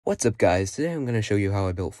What's up guys, today I'm going to show you how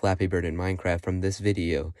I built Flappy Bird in Minecraft from this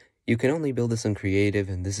video. You can only build this on Creative,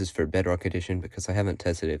 and this is for Bedrock Edition because I haven't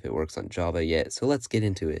tested if it works on Java yet, so let's get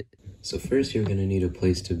into it. So first you're going to need a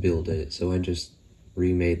place to build it, so I just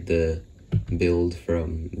remade the build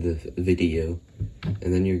from the video,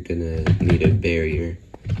 and then you're going to need a barrier,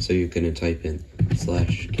 so you're going to type in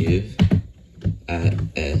 /give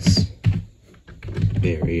 @s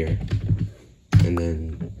barrier, and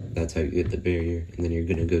then that's how you get the barrier. And then you're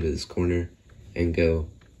gonna go to this corner and go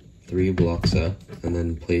 3 blocks up and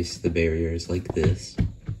then place the barriers like this.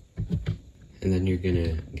 And then you're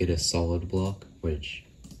gonna get a solid block, which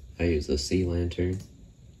I use a sea lantern,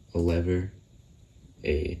 a lever,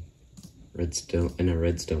 a redstone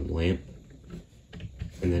lamp.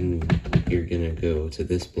 And then you're gonna go to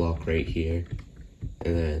this block right here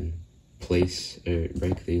and then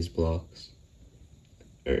break these blocks,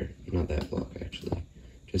 or not that block actually,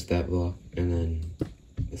 just that block, and then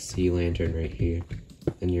the sea lantern right here.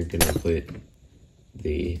 Then you're gonna put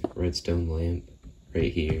the redstone lamp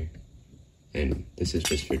right here, and this is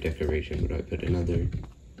just for decoration, but I put another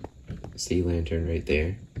sea lantern right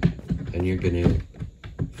there. And you're gonna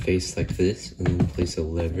face like this, and then place a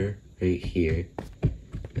lever right here,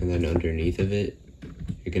 and then underneath of it,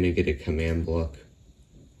 you're gonna get a command block,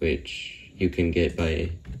 which you can get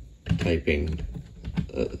by typing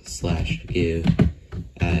 /give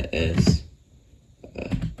 @s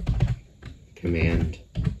command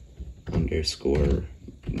underscore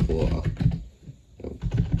block,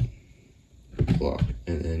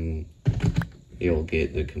 and then you'll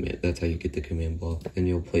get the command. That's how you get the command block. Then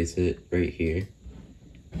you'll place it right here,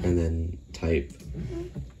 and then type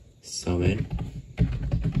summon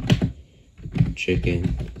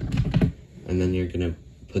chicken, and then you're gonna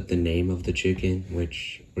put the name of the chicken,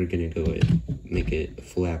 which we're gonna go with, make it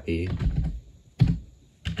Flappy.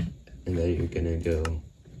 And then you're gonna go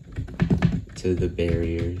to the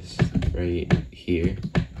barriers right here,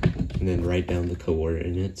 and then write down the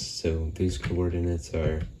coordinates. So these coordinates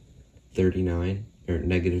are 39, or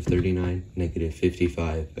 -39,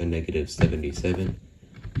 -55, and -77.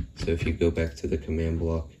 So if you go back to the command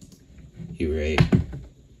block, you write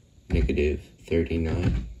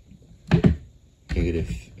 -39,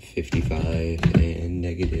 -55, and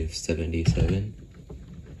 -77.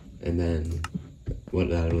 And then what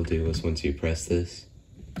that'll do is once you press this,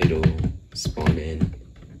 it'll spawn in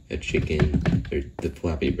a chicken, or the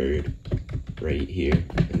Flappy Bird, right here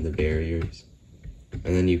in the barriers.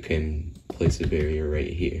 And then you can place a barrier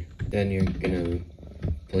right here. Then you're gonna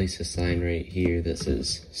place a sign right here that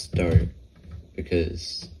says start,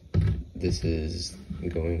 because this is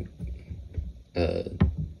going,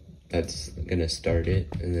 that's gonna start it.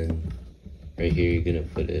 And then right here you're gonna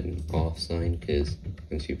put an off sign, because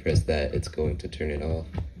once you press that, it's going to turn it off.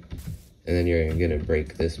 And then you're gonna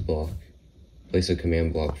break this block, place a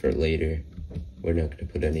command block for later. We're not gonna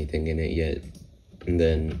put anything in it yet. And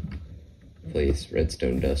then place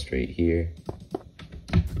redstone dust right here.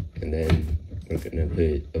 And then we're gonna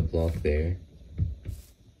put a block there,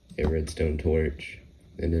 a redstone torch,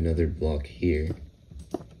 and another block here.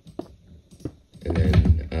 And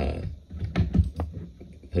then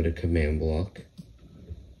put a command block,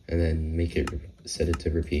 and then set it to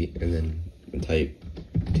repeat, and then type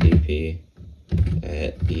TP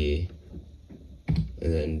 @e,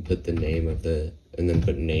 and then put the name of and then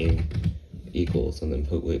put name equals, and then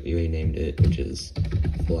put what we named it, which is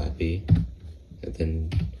Flappy. And then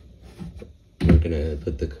we're gonna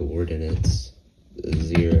put the coordinates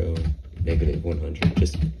 0, -100,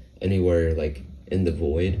 just anywhere like in the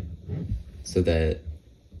void, so that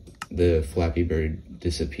the Flappy Bird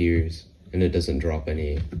disappears and it doesn't drop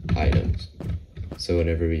any items. So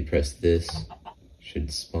whenever we press this, should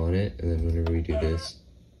spawn it, and then whenever we do this,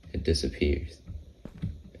 it disappears.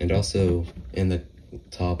 And also in the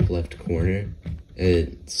top left corner,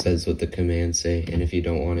 it says what the commands say, and if you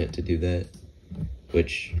don't want it to do that,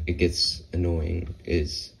 which it gets annoying,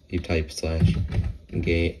 is you type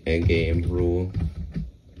 /game rule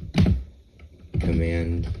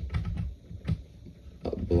command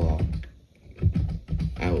block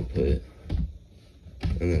output,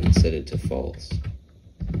 and then set it to false.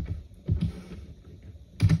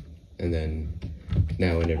 And then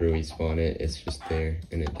now whenever we spawn it, it's just there,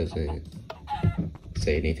 and it doesn't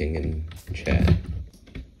say anything in chat.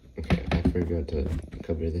 Okay, I forgot to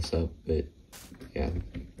cover this up, but yeah,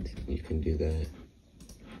 you can do that.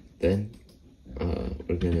 Then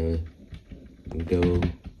we're gonna go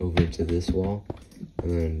over to this wall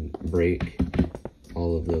and then break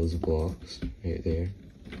all of those blocks right there.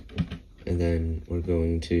 And then we're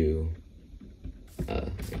going to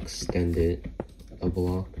extend it a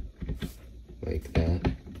block like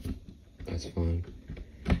that, that's fine.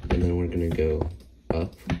 And then we're gonna go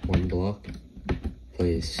up 1 block,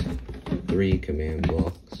 place 3 command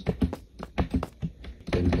blocks,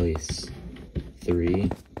 then place 3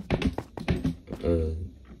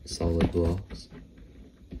 solid blocks,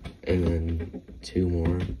 and then 2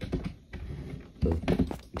 more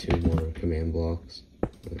command blocks,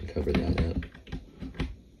 and then cover that up.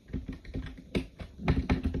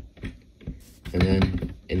 And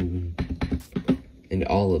then in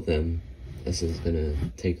all of them, this is gonna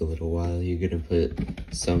take a little while. You're gonna put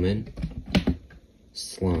summon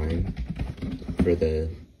slime for the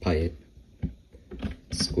pipe,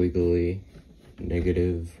 squiggly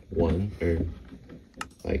 -1, or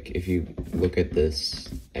like if you look at this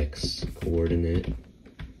X coordinate,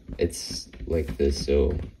 it's like this,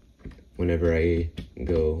 so whenever I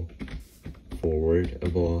go forward a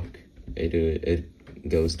block, it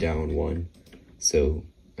goes down 1, so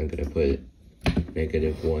I'm gonna put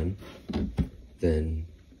 -1, then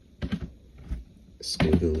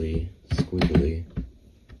squiggly,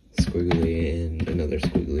 and another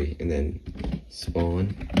squiggly, and then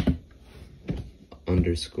spawn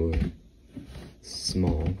underscore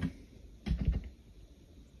small,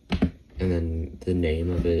 and then the name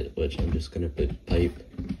of it, which I'm just gonna put pipe,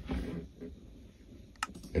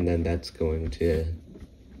 and then that's going to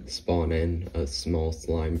spawn in a small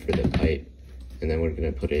slime for the pipe, and then we're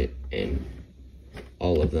gonna put it in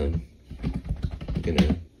all of them.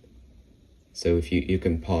 So if you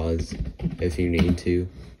can pause if you need to.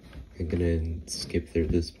 I'm gonna skip through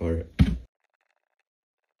this part.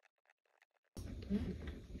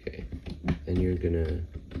 Okay, then you're gonna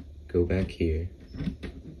go back here,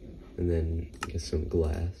 and then get some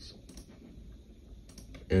glass,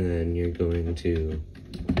 and then you're going to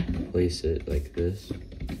place it like this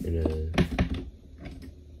in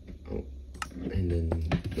and then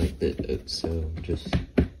like that, so just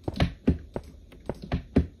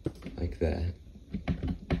like that.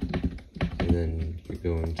 And then you're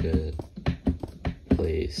going to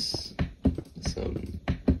place some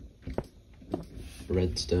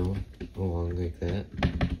redstone along like that.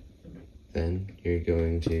 Then you're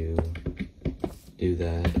going to do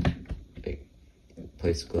that, like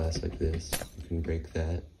place glass like this. You can break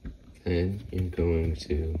that. Then you're going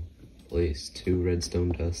to place 2 redstone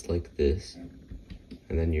dust like this,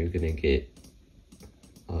 and then you're gonna get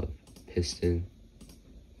a piston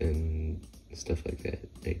and stuff like that,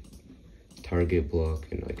 like target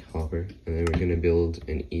block and like hopper. And then we're gonna build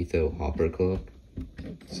an etho hopper clock.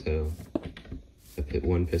 So I put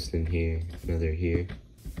 1 piston here, another here.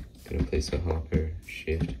 Gonna place a hopper,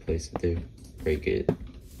 shift, place it there, break it,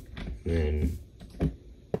 and then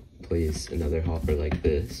place another hopper like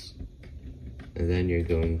this. And then you're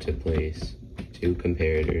going to place 2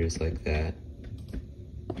 comparators like that,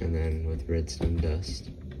 and then with redstone dust,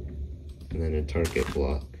 and then a target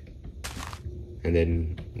block. And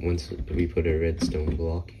then once we put a redstone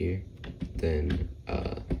block here, then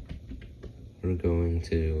we're going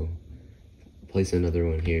to place another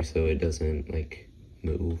one here so it doesn't like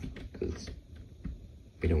move, because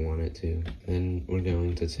we don't want it to. Then we're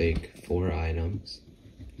going to take 4 items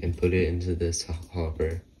and put it into this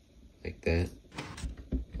hopper like that.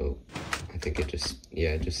 Oh, I think it just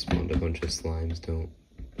spawned a bunch of slimes. Don't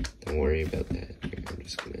worry about that. Here, I'm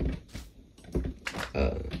just gonna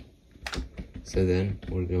so then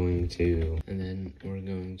we're going to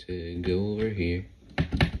go over here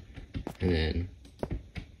and then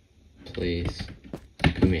place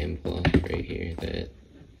a command block right here that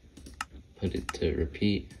put it to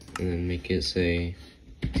repeat, and then make it say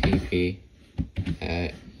TP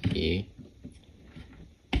at E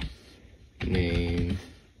name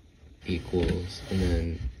equals, and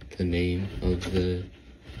then the name of the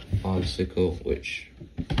obstacle, which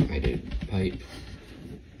I did pipe,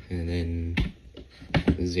 and then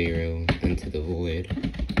 0 into the void,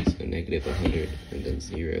 so -100, and then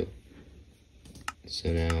 0.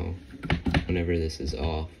 So now whenever this is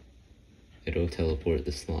off, it'll teleport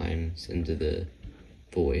the slimes into the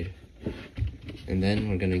void. And then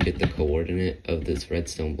we're gonna get the coordinate of this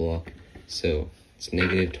redstone block. So it's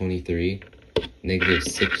 -23,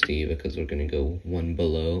 -60 because we're gonna go 1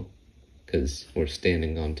 below because we're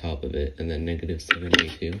standing on top of it, and then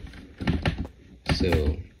 -72.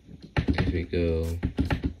 So if we go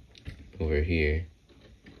over here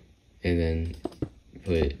and then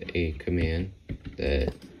put a command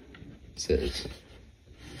that says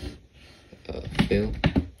fill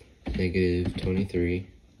 -23,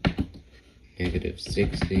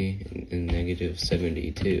 -60, and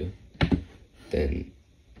 -72, then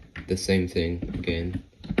the same thing again,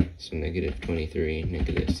 so -23,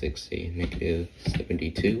 -60,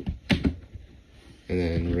 -72, and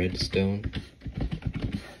then redstone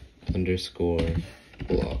underscore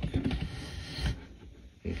block.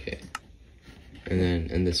 Okay. And then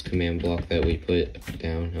in this command block that we put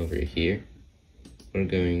down over here, we're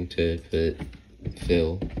going to put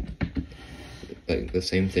fill, like the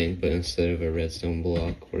same thing, but instead of a redstone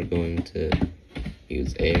block, we're going to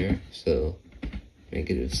use air. So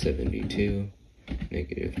 -72,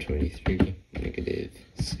 -23,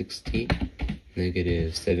 -60,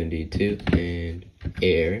 -72, and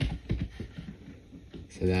air.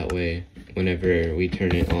 So that way, whenever we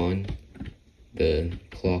turn it on, the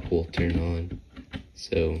clock will turn on.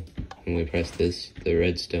 So when we press this, the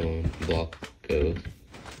redstone block goes,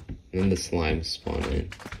 and then the slimes spawn in,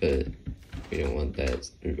 but we don't want that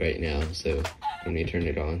right now, so when we turn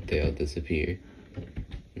it on, they all disappear.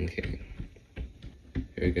 Okay.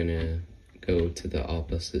 We're gonna go to the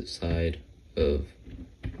opposite side of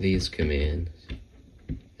these commands,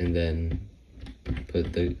 and then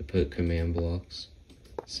put command blocks.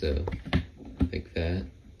 So like that,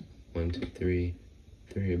 1, 2,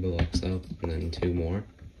 3 blocks up, and then 2 more.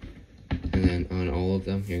 And then on all of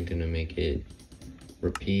them, you're gonna make it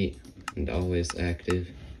repeat and always active,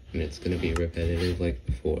 and it's gonna be repetitive like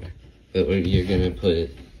before. But you're gonna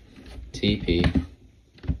put TP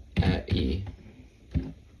at E,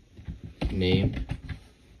 name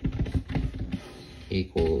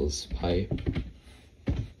equals pipe,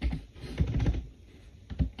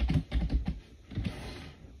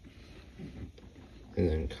 and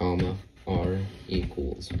then comma, R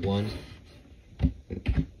equals 1,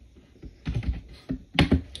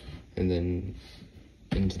 and then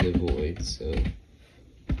into the void, so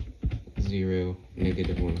 0,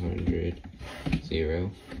 -100,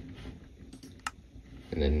 0,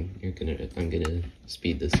 and then I'm gonna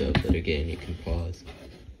speed this up, but again, you can pause.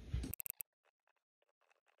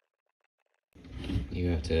 You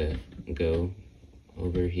have to go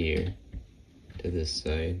over here to this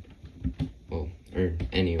side, well, or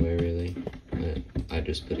anywhere really, but I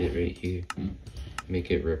just put it right here. Make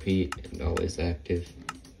it repeat and always active.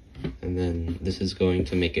 And then this is going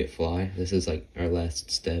to make it fly. This is like our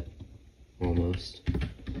last step, almost.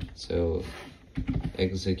 So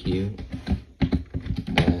execute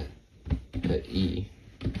at E,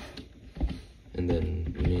 and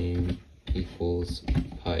then name equals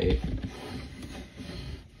pipe,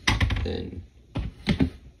 then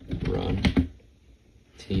run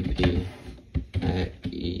TP at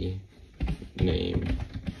E, name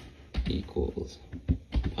equals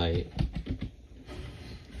pipe,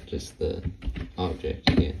 just the object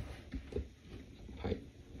again, the pipe.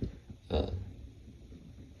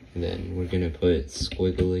 And then we're gonna put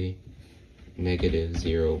squiggly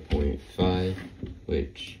 -0.5,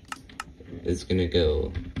 which is gonna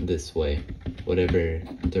go this way, whatever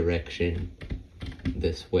direction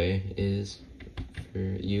this way is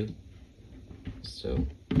for you. So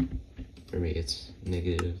for me it's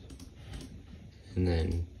negative, and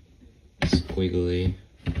then squiggly,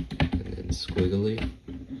 and then squiggly,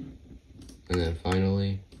 and then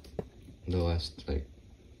finally the last, like,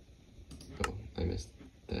 oh, I messed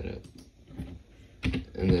that up.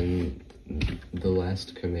 And then the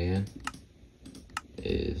last command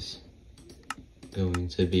is going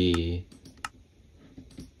to be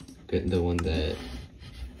the one that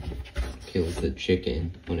kills the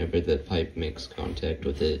chicken whenever the pipe makes contact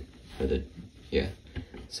with it, or yeah.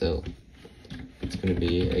 So it's gonna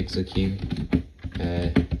be execute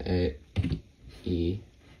at E,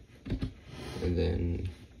 and then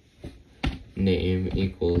name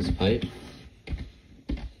equals pipe,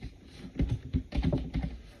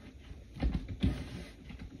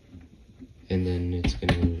 and then it's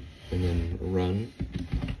gonna, and then run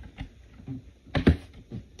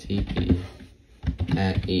TP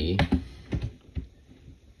at E,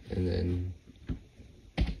 and then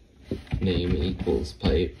name equals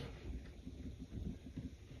pipe,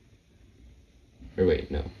 or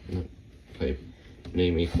wait, no, not pipe,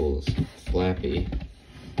 name equals Flappy,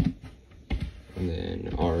 and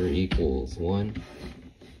then R equals 1,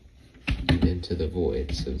 and into the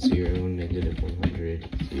void, so 0, -100,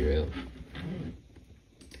 0,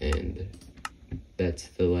 and that's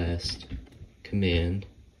the last command.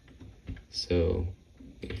 So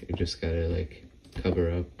you just gotta like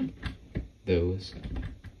cover up those,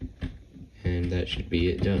 and that should be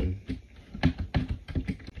it done.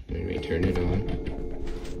 When we turn it on,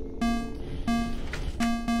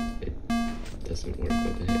 it doesn't work.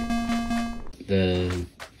 What the heck?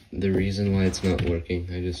 The reason why it's not working,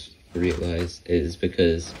 I just realized, is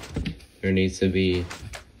because there needs to be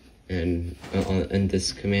in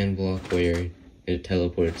this command block where it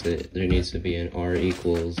teleports it, there needs to be an R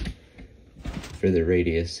equals for the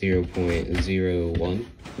radius 0.01,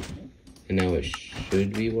 and now it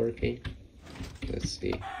should be working. Let's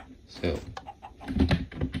see. So,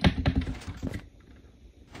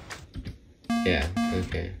 yeah,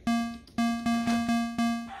 okay.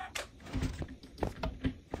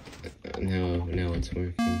 Now it's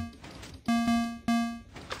working.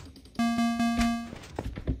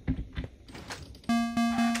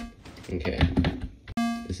 Okay.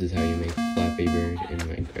 This is how you make Flappy Bird in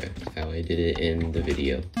Minecraft, how I did it in the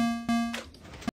video.